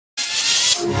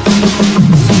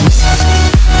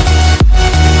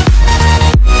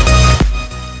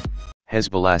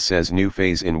Hezbollah says new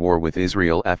phase in war with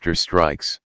Israel after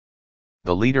strikes.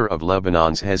 The leader of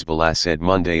Lebanon's Hezbollah said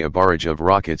Monday a barrage of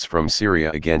rockets from Syria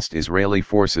against Israeli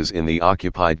forces in the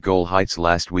occupied Golan Heights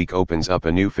last week opens up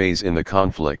a new phase in the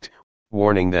conflict,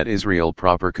 warning that Israel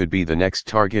proper could be the next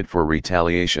target for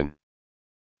retaliation.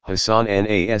 Hassan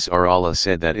Nasrallah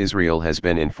said that Israel has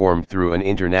been informed through an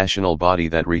international body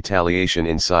that retaliation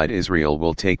inside Israel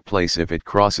will take place if it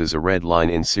crosses a red line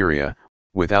in Syria,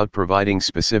 without providing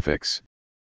specifics.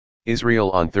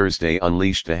 Israel on Thursday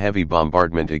unleashed a heavy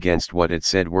bombardment against what it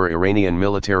said were Iranian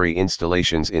military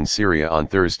installations in Syria on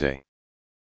Thursday.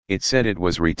 It said it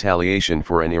was retaliation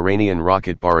for an Iranian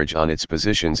rocket barrage on its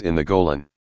positions in the Golan.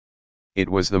 It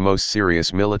was the most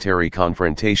serious military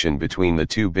confrontation between the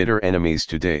two bitter enemies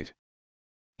to date.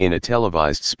 In a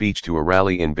televised speech to a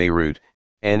rally in Beirut,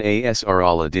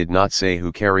 Nasrallah did not say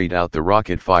who carried out the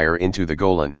rocket fire into the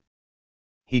Golan.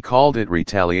 He called it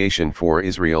retaliation for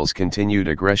Israel's continued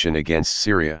aggression against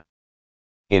Syria.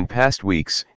 In past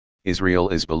weeks, Israel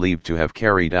is believed to have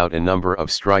carried out a number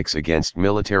of strikes against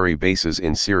military bases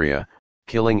in Syria,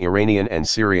 killing Iranian and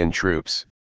Syrian troops.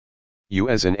 You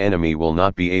as an enemy will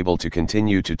not be able to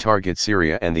continue to target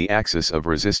Syria and the axis of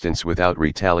resistance without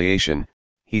retaliation,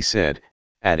 he said,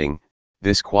 adding,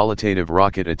 this qualitative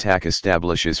rocket attack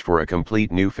establishes for a complete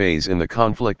new phase in the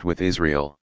conflict with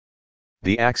Israel.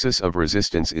 The axis of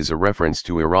resistance is a reference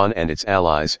to Iran and its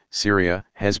allies, Syria,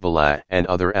 Hezbollah and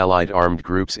other allied armed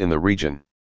groups in the region.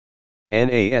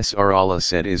 Nasrallah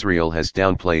said Israel has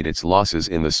downplayed its losses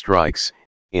in the strikes,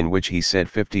 in which he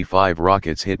said 55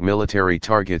 rockets hit military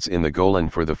targets in the Golan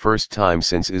for the first time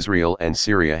since Israel and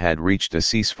Syria had reached a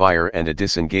ceasefire and a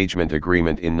disengagement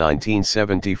agreement in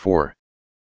 1974.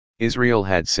 Israel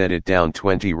had said it downed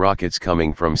 20 rockets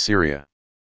coming from Syria.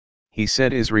 He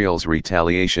said Israel's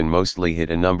retaliation mostly hit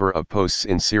a number of posts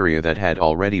in Syria that had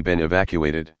already been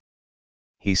evacuated.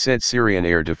 He said Syrian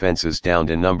air defenses downed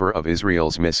a number of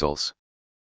Israel's missiles.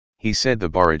 He said the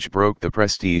barrage broke the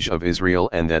prestige of Israel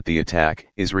and that the attack,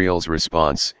 Israel's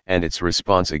response, and its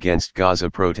response against Gaza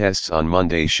protests on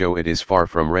Monday show it is far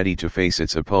from ready to face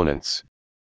its opponents.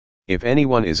 If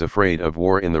anyone is afraid of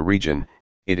war in the region,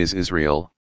 it is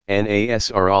Israel,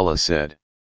 Nasrallah said.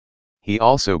 He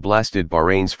also blasted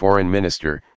Bahrain's foreign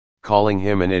minister, calling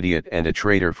him an idiot and a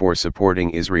traitor for supporting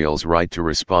Israel's right to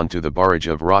respond to the barrage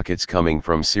of rockets coming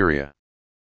from Syria.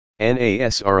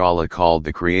 Nasrallah called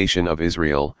the creation of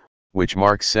Israel, which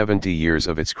marks 70 years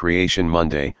of its creation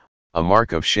Monday, a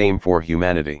mark of shame for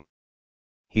humanity.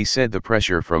 He said the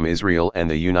pressure from Israel and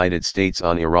the United States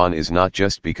on Iran is not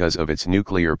just because of its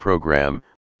nuclear program,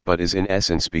 but is in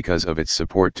essence because of its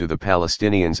support to the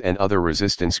Palestinians and other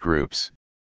resistance groups.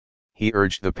 He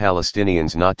urged the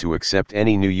Palestinians not to accept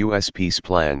any new U.S. peace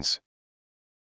plans.